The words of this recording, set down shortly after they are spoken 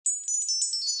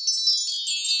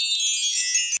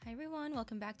everyone,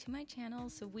 welcome back to my channel.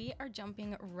 So we are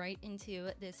jumping right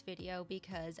into this video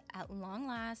because at long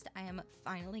last I am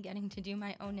finally getting to do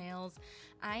my own nails.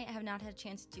 I have not had a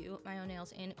chance to do my own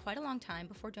nails in quite a long time.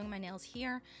 Before doing my nails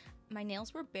here, my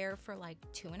nails were bare for like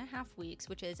 2.5 weeks,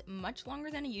 which is much longer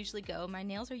than I usually go. My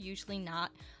nails are usually not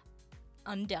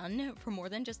undone for more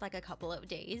than just like a couple of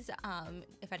days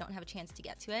if I don't have a chance to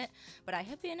get to it, but I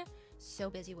have been so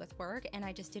busy with work and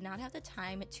I just did not have the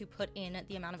time to put in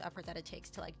the amount of effort that it takes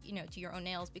to, like, you know, do your own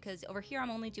nails, because over here I'm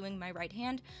only doing my right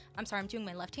hand. I'm doing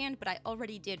my left hand, but I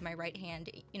already did my right hand,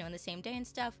 you know, in the same day and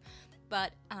stuff.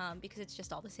 But because it's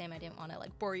just all the same, I didn't want to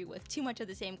like bore you with too much of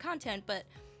the same content. But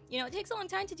you know, it takes a long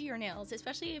time to do your nails,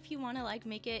 especially if you want to like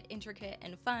make it intricate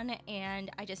and fun, and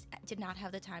I just did not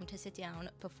have the time to sit down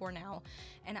before now,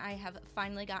 and I have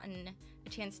finally gotten a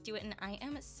chance to do it, and I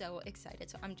am so excited.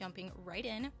 So I'm jumping right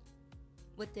in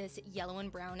with this yellow and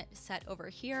brown set over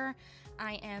here.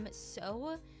 I am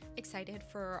so excited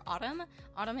for autumn.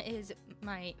 Autumn is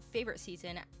my favorite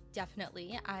season,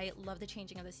 definitely. I love the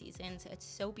changing of the seasons. It's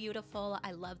so beautiful.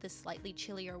 I love the slightly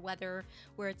chillier weather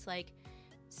where it's like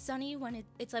sunny when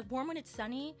it's like warm when it's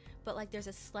sunny, but like there's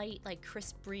a slight like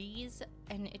crisp breeze,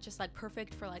 and it's just like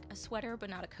perfect for like a sweater but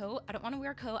not a coat. I don't want to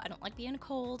wear a coat. I don't like being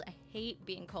cold. I hate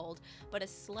being cold, but a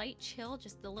slight chill,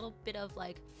 just a little bit of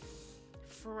like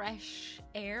fresh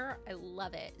air, I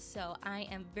love it. So I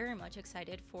am very much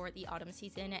excited for the autumn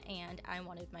season, and I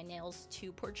wanted my nails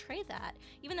to portray that.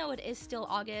 Even though it is still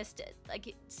August, like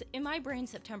it's, in my brain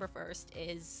September 1st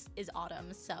is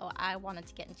autumn, so I wanted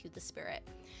to get into the spirit.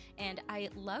 And I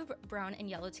love brown and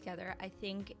yellow together. I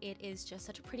think it is just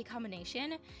such a pretty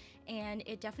combination, and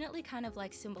it definitely kind of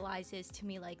like symbolizes to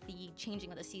me like the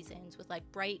changing of the seasons with like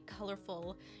bright,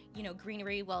 colorful, you know,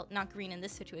 greenery. Well, not green in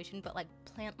this situation, but like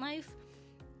plant life,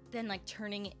 then like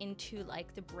turning into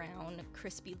like the brown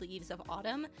crispy leaves of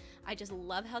autumn. I just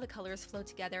love how the colors flow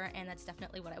together, and that's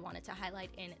definitely what I wanted to highlight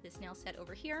in this nail set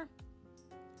over here.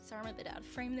 Sorry, I'm a bit out of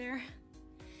frame there.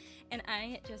 And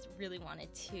I just really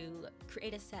wanted to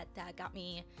create a set that got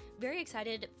me very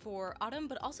excited for autumn,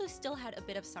 but also still had a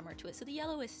bit of summer to it. So the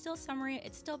yellow is still summery,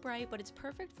 it's still bright, but it's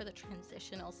perfect for the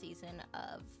transitional season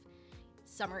of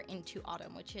summer into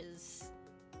autumn, which is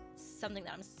something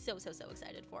that I'm so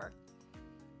excited for.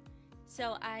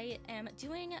 So I am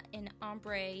doing an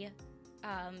ombre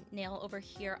nail over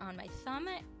here on my thumb,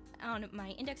 on my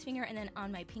index finger, and then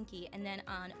on my pinky. And then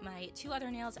on my two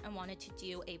other nails, I wanted to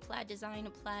do a plaid design.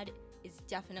 Plaid is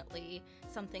definitely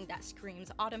something that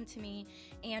screams autumn to me.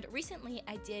 And recently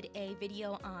I did a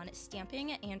video on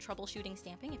stamping and troubleshooting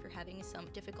stamping if you're having some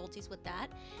difficulties with that.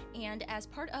 And as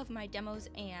part of my demos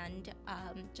and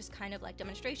just kind of like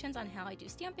demonstrations on how I do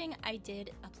stamping, I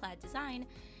did a plaid design.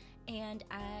 And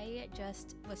I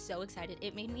just was so excited.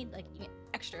 It made me like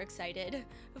extra excited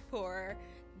for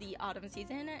the autumn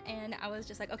season, and I was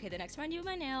just like, okay, the next time I do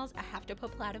my nails, I have to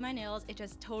put plaid in my nails. It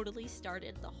just totally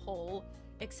started the whole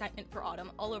excitement for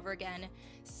autumn all over again.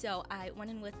 So I went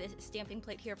in with this stamping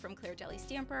plate here from Clear Jelly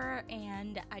Stamper,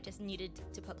 and I just needed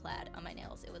to put plaid on my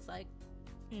nails. It was like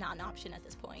not an option at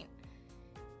this point.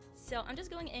 So I'm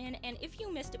just going in, and if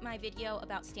you missed my video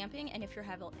about stamping, and if you're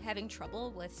having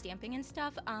trouble with stamping and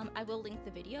stuff, I will link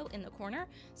the video in the corner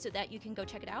so that you can go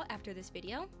check it out after this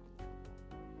video.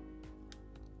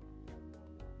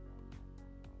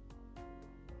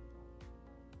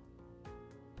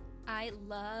 I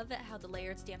love how the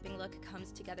layered stamping look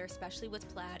comes together, especially with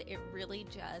plaid. It really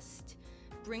just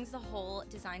brings the whole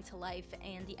design to life,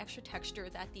 and the extra texture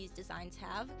that these designs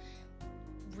have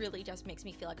really just makes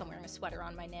me feel like I'm wearing a sweater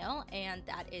on my nail, and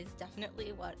that is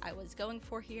definitely what I was going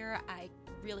for here. I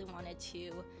really wanted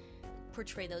to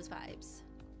portray those vibes.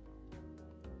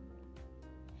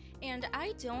 And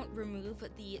I don't remove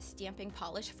the stamping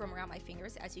polish from around my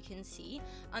fingers, as you can see,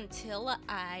 until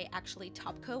I actually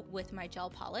top coat with my gel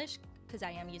polish, because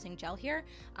I am using gel here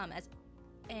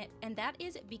and that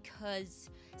is because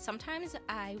sometimes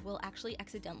I will actually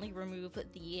accidentally remove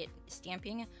the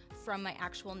stamping from my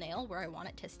actual nail where I want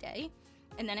it to stay,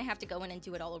 and then I have to go in and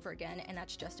do it all over again, and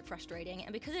that's just frustrating.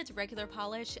 And because it's regular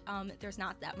polish, there's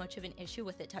not that much of an issue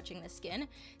with it touching the skin,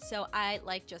 so I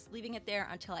like just leaving it there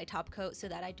until I top coat so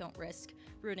that I don't risk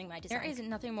ruining my design. There is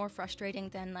nothing more frustrating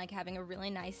than like having a really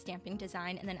nice stamping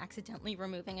design and then accidentally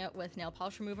removing it with nail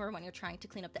polish remover when you're trying to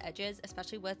clean up the edges,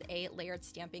 especially with a layered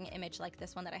stamping image like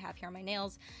this one that I have here on my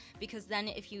nails, because then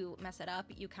if you mess it up,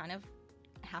 you kind of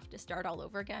have to start all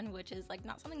over again, which is like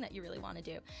not something that you really want to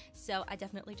do. So I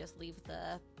definitely just leave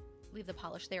the leave the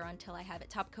polish there until I have it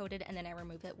top coated, and then I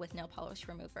remove it with nail polish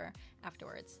remover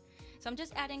afterwards. So I'm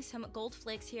just adding some gold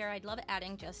flakes here. I'd love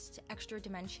adding just extra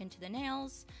dimension to the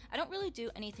nails. I don't really do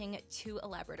anything too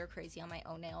elaborate or crazy on my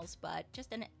own nails, but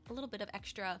just a little bit of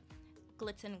extra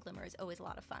glitz and glimmer is always a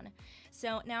lot of fun.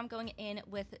 So now I'm going in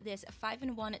with this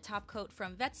 5-in-1 top coat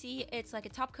from Vettsy. It's like a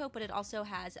top coat, but it also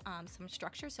has some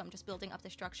structure, so I'm just building up the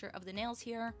structure of the nails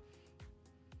here.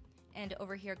 And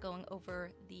over here, going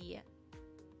over the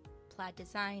plaid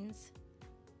designs.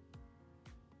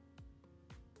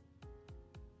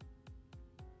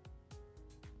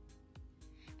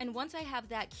 And once I have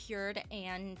that cured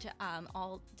and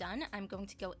all done, I'm going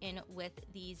to go in with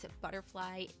these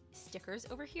butterfly stickers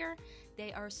over here.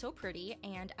 They are so pretty,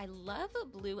 and I love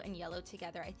blue and yellow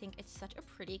together. I think it's such a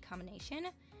pretty combination.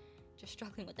 Just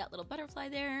struggling with that little butterfly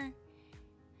there.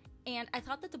 And I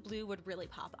thought that the blue would really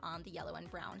pop on the yellow and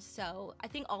brown. So I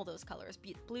think all those colors,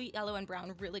 blue, yellow, and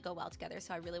brown, really go well together.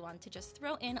 So I really wanted to just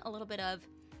throw in a little bit of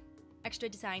extra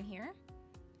design here.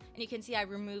 And you can see I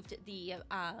removed the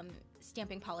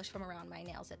stamping polish from around my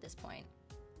nails at this point.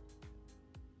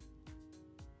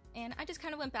 And I just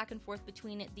kind of went back and forth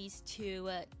between these two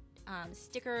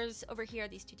stickers over here,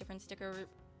 these two different sticker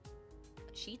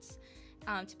sheets.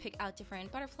 To pick out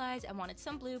different butterflies. I wanted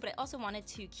some blue, but I also wanted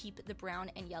to keep the brown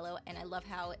and yellow, and I love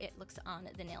how it looks on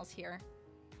the nails here.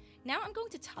 Now I'm going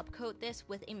to top coat this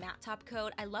with a matte top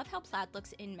coat. I love how plaid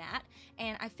looks in matte,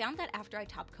 and I found that after I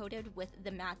top coated with the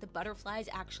matte, the butterflies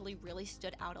actually really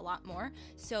stood out a lot more.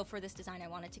 So for this design, I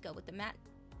wanted to go with the matte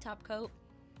top coat.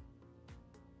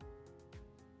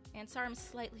 And sorry, I'm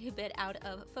slightly a bit out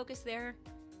of focus there,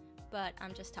 but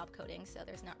I'm just top coating, so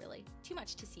there's not really too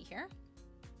much to see here.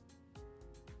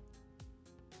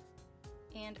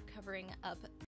 And covering up